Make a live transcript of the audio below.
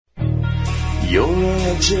You're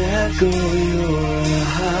a Jekyll, you're a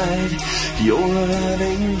Hyde, you're an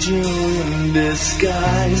angel in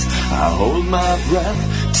disguise. I hold my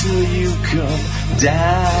breath till you come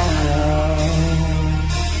down.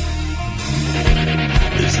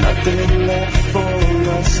 There's nothing left for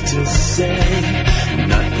us to say,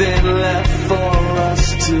 nothing left for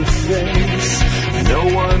us to face. No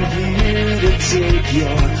one here to take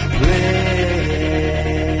your place.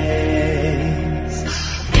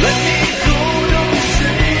 Let me go, don't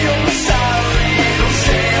say you're sorry, don't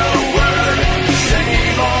say a word, the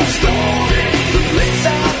same old story. The place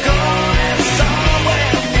I've gone is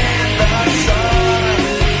somewhere in the sun,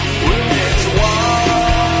 where it's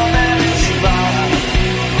warm and it's far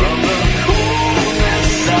from the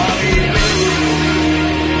coolness of you.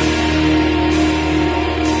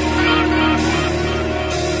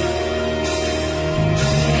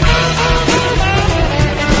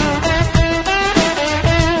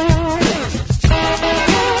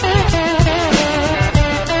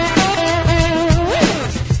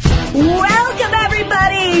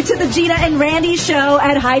 To the Gina and Randy Show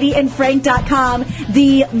at HeidiandFrank.com,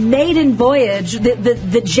 the maiden voyage,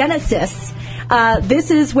 the Genesis. This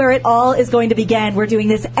is where it all is going to begin. We're doing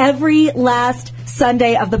this every last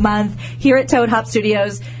Sunday of the month here at Toad Hop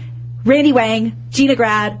Studios. Randy Wang, Gina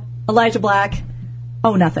Grad, Elijah Black.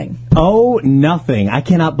 Oh, nothing. Oh, nothing. I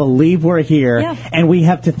cannot believe we're here. Yeah. And we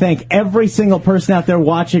have to thank every single person out there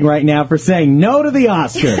watching right now for saying no to the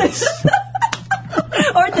Oscars.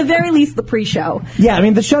 Or at the very least, the pre-show. Yeah, I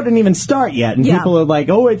mean, the show didn't even start yet, and people are like,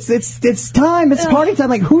 "Oh, it's time, it's party time."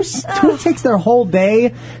 Like, who takes their whole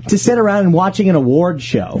day to sit around and watching an award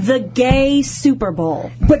show? The gay Super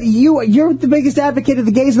Bowl. But you're the biggest advocate of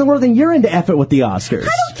the gays in the world, and you're into effort with the Oscars.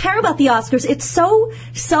 I don't care about the Oscars. It's so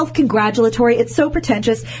self-congratulatory. It's so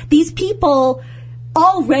pretentious. These people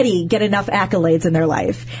already get enough accolades in their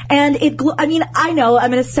life. And I know I'm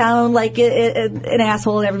going to sound like an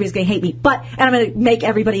asshole and everybody's going to hate me, and I'm going to make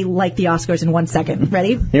everybody like the Oscars in 1 second.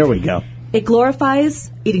 Ready? Here we go. It glorifies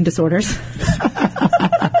eating disorders.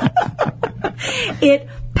 It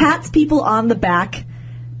pats people on the back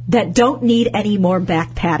that don't need any more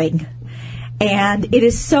back patting. And it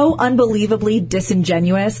is so unbelievably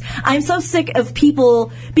disingenuous. I'm so sick of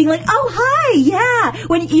people being like, "Oh, hi, yeah."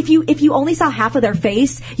 When if you only saw half of their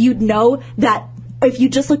face, you'd know that if you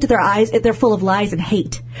just looked at their eyes, they're full of lies and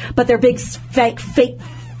hate. But they're big, fake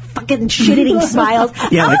fucking shit-eating smiles.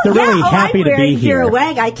 Yeah, like they're really happy to be here. You're a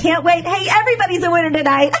wag. I can't wait. Hey, everybody's a winner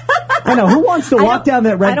tonight. I know. Who wants to walk down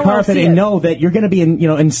that red carpet and know that you're going to be,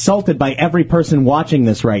 insulted by every person watching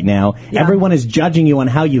this right now? Yeah. Everyone is judging you on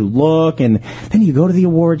how you look, and then you go to the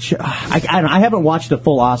award show. I haven't watched a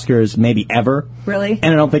full Oscars maybe ever. Really?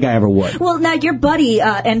 And I don't think I ever would. Well, now your buddy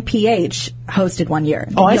NPH hosted one year.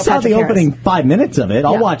 Oh, I saw the opening 5 minutes of it.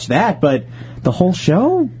 I'll watch that, but the whole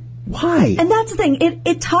show? Why? And that's the thing.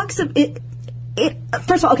 It talks of it.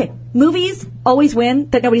 First of all, okay, movies always win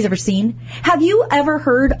that nobody's ever seen. Have you ever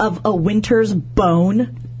heard of A Winter's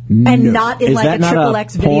Bone? No. And not in like a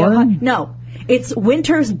XXX video? No. It's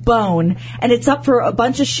Winter's Bone, and it's up for a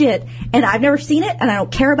bunch of shit, and I've never seen it, and I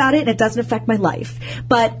don't care about it, and it doesn't affect my life.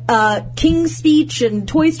 But King's Speech and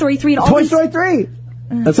Toy Story 3 and all Toy Story 3!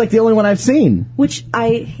 That's like the only one I've seen. Which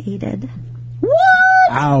I hated. What?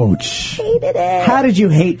 Ouch. I hated it. How did you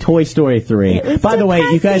hate Toy Story 3? By the way,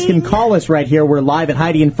 you guys can call us right here. We're live at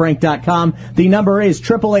HeidiandFrank.com. The number is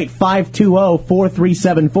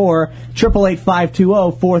 888-520-4374,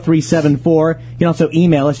 888-520-4374. You can also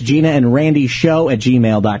email us, Gina and Randy Show at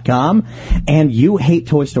gmail.com. And you hate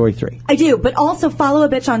Toy Story 3. I do, but also follow a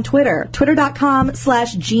bitch on Twitter,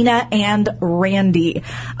 twitter.com/Gina and Randy.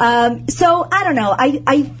 So, I don't know.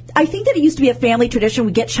 I think that it used to be a family tradition.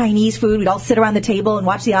 We'd get Chinese food. We'd all sit around the table and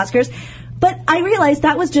watch the Oscars. But I realized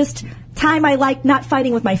that was just time I liked not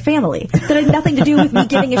fighting with my family. That had nothing to do with me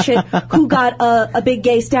giving a shit who got a big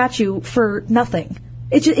gay statue for nothing.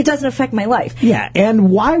 It doesn't affect my life. Yeah, and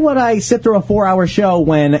why would I sit through a 4-hour show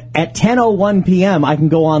when at 10:01 p.m. I can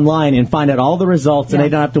go online and find out all the results and I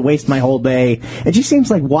don't have to waste my whole day? It just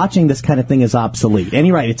seems like watching this kind of thing is obsolete. And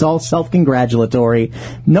you're right, it's all self-congratulatory.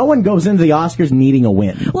 No one goes into the Oscars needing a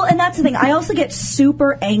win. Well, and that's the thing. I also get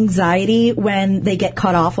super anxiety when they get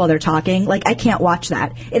cut off while they're talking. Like, I can't watch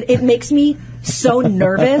that. It makes me so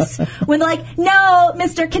nervous when they're like, "No,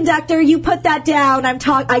 Mr. Conductor, you put that down."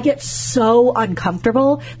 I get so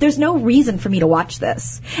uncomfortable. There's no reason for me to watch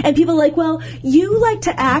this. And people are like, "Well, you like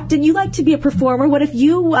to act and you like to be a performer. What if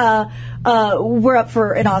you were up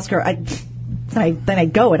for an Oscar?" Then I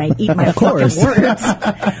go and I eat my fucking words.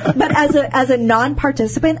 But as a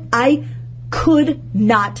non-participant, I could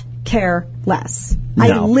not care less. No.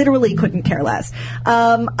 I literally couldn't care less.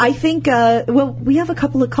 I think, we have a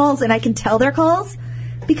couple of calls, and I can tell they're calls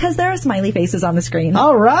because there are smiley faces on the screen.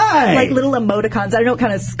 All right. Like little emoticons. I don't know what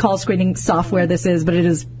kind of call screening software this is, but it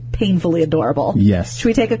is painfully adorable. Yes. Should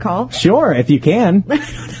we take a call? Sure, if you can. I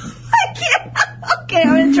can't. Okay,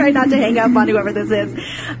 I'm going to try not to hang up on whoever this is.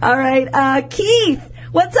 All right. Keith,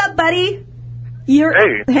 what's up, buddy?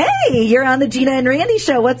 Hey, you're on the Gina and Randy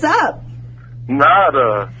Show. What's up?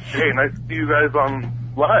 Nada. Hey, nice to see you guys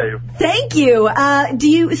on live. Thank you.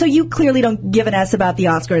 So you clearly don't give an S about the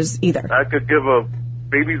Oscars either. I could give a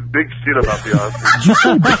baby's big shit about the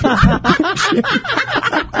Oscars.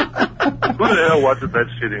 Who the hell watches that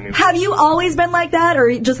shit anymore? Have you always been like that,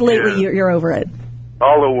 or just lately you're over it?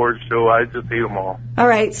 All awards show, I just hate them all. All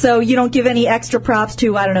right, so you don't give any extra props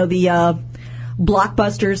to, I don't know, the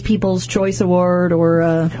Blockbusters People's Choice Award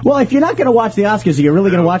or... Well, if you're not going to watch the Oscars, are you really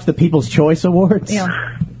going to watch the People's Choice Awards?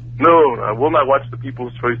 Yeah. No, I will not watch the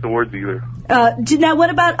People's Choice Awards either. Now, what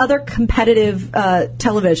about other competitive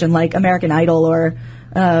television, like American Idol or,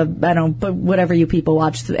 I don't know, whatever you people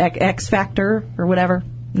watch, X Factor or whatever?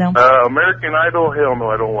 No? American Idol? Hell no,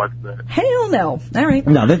 I don't watch that. Hell no. All right.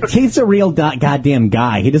 No, he's a real goddamn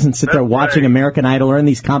guy. He doesn't sit there watching American Idol or in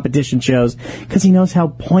these competition shows because he knows how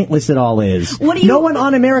pointless it all is. No one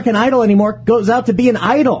on American Idol anymore goes out to be an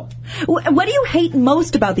idol. What do you hate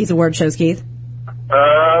most about these award shows, Keith?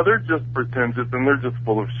 They're just pretentious and they're just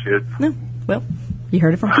full of shit. No. Well, you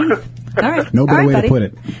heard it from Keith. All right. No better way buddy. to put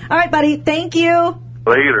it. All right, buddy. Thank you.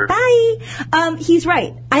 Later. Bye. He's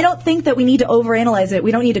right. I don't think that we need to overanalyze it.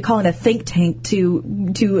 We don't need to call in a think tank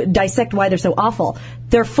to dissect why they're so awful.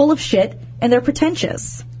 They're full of shit and they're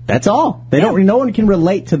pretentious. That's all. No one can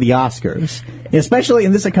relate to the Oscars. Especially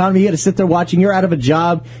in this economy, you got to sit there watching. You're out of a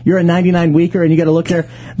job. You're a 99-weeker, and you got to look there.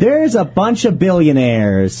 There's a bunch of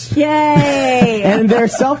billionaires. Yay! And they're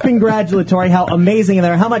self-congratulatory how amazing they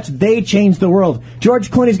are, how much they changed the world.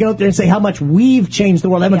 George Clooney's going out there and say how much we've changed the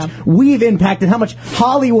world, how much we've impacted, how much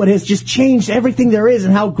Hollywood has just changed everything there is,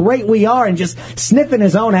 and how great we are, and just sniffing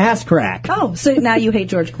his own ass crack. Oh, so now you hate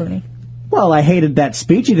George Clooney? Well, I hated that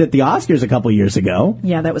speech he did at the Oscars a couple years ago.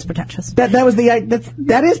 Yeah, that was pretentious.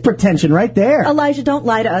 That is pretension right there. Elijah, don't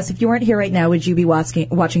lie to us. If you weren't here right now, would you be watching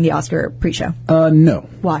the Oscar pre-show? No.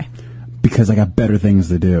 Why? Because I got better things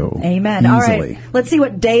to do. Amen. Easily. All right. Let's see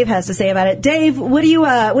what Dave has to say about it. Dave, what do you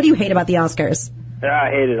hate about the Oscars?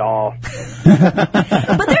 I hate it all.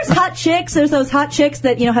 But there's hot chicks. There's those hot chicks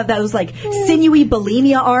that, have those, like, sinewy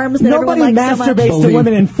bulimia arms that Nobody everyone likes so much. masturbates to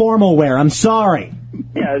women in formal wear. I'm sorry.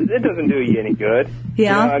 Yeah, it doesn't do you any good.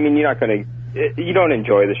 Yeah? I mean, you're not going to... You don't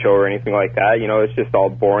enjoy the show or anything like that. It's just all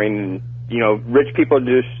boring. And, rich people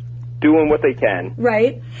just doing what they can.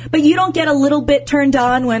 Right. But you don't get a little bit turned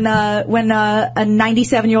on when a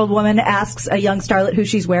 97-year-old woman asks a young starlet who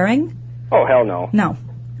she's wearing? Oh, hell no. No.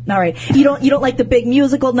 All right. You don't like the big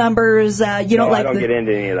musical numbers. You don't like I don't get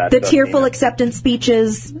into any of that the stuff, tearful acceptance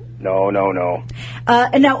speeches. No.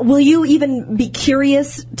 And now, will you even be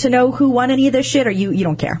curious to know who won any of this shit, or you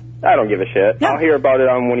don't care? I don't give a shit. No. I'll hear about it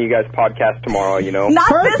on one of you guys' podcasts tomorrow, Not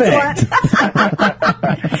Perfect. this one.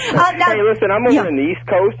 Hey, listen, I'm over in the East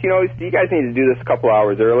Coast, so you guys need to do this a couple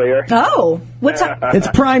hours earlier. Oh. What time? It's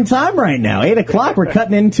prime time right now. 8 o'clock. We're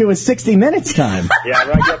cutting into a 60 Minutes time. Yeah,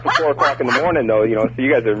 but I get up at 4 o'clock in the morning, though, so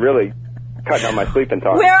you guys are really cutting out my sleeping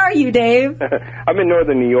time. Where are you, Dave? I'm in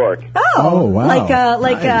northern New York. Oh, wow. Like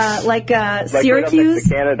Nice. Like right up Syracuse? next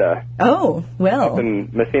to Canada. Oh, well. Up in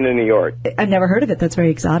Messina, New York. I've never heard of it. That's very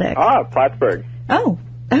exotic. Plattsburgh. Oh.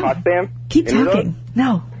 Potsdam? Keep Any of those? talking.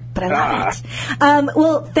 No, but I love it.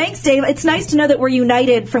 Well, thanks, Dave. It's nice to know that we're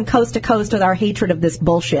united from coast to coast with our hatred of this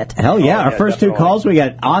bullshit. Hell yeah. Our yeah, first definitely. 2 calls, we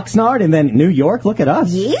got Oxnard and then New York. Look at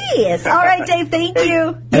us. Yes. All right, Dave. Thank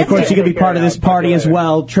you. And of course, you can be part of this party as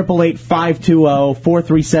well.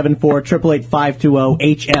 888-520-4374,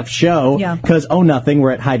 888-520-HF show. Yeah. Because, nothing,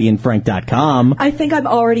 we're at HeidiandFrank.com. I think I'm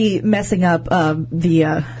already messing up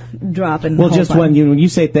the drop and Well, hold just button. when you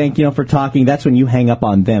say thank you for talking, that's when you hang up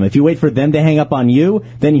on them. If you wait for them to hang up on you,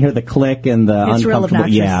 then you hear the click and the It's real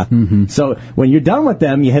uncomfortable. obnoxious. Yeah. So when you're done with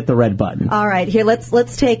them, you hit the red button. All right, here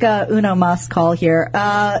let's take a Uno Mas call here.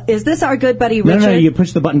 Is this our good buddy Richard? No, you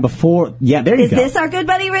push the button before. Yeah, there you go. Is this our good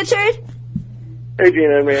buddy Richard? Hey,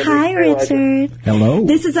 Gina and Randy. Hi, Richard. Hello.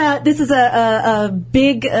 This is a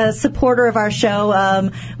big supporter of our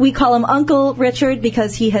show. We call him Uncle Richard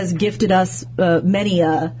because he has gifted us many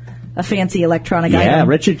a fancy electronic item. Yeah,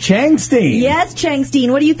 Richard Changstein. Yes, Changstein.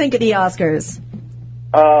 What do you think of the Oscars?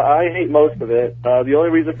 I hate most of it. The only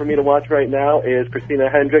reason for me to watch right now is Christina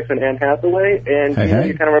Hendricks and Anne Hathaway, and Hey.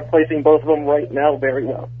 you're kind of replacing both of them right now very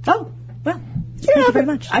well. Oh, well, Yeah, Thank you very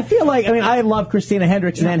much. I feel like, I love Christina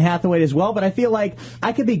Hendricks and Anne Hathaway as well, but I feel like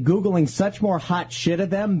I could be Googling such more hot shit of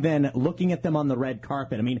them than looking at them on the red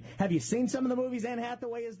carpet. Have you seen some of the movies Anne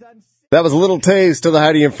Hathaway has done? That was a little taste of the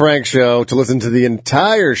Heidi and Frank Show. To listen to the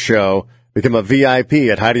entire show, become a VIP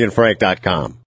at HeidiandFrank.com.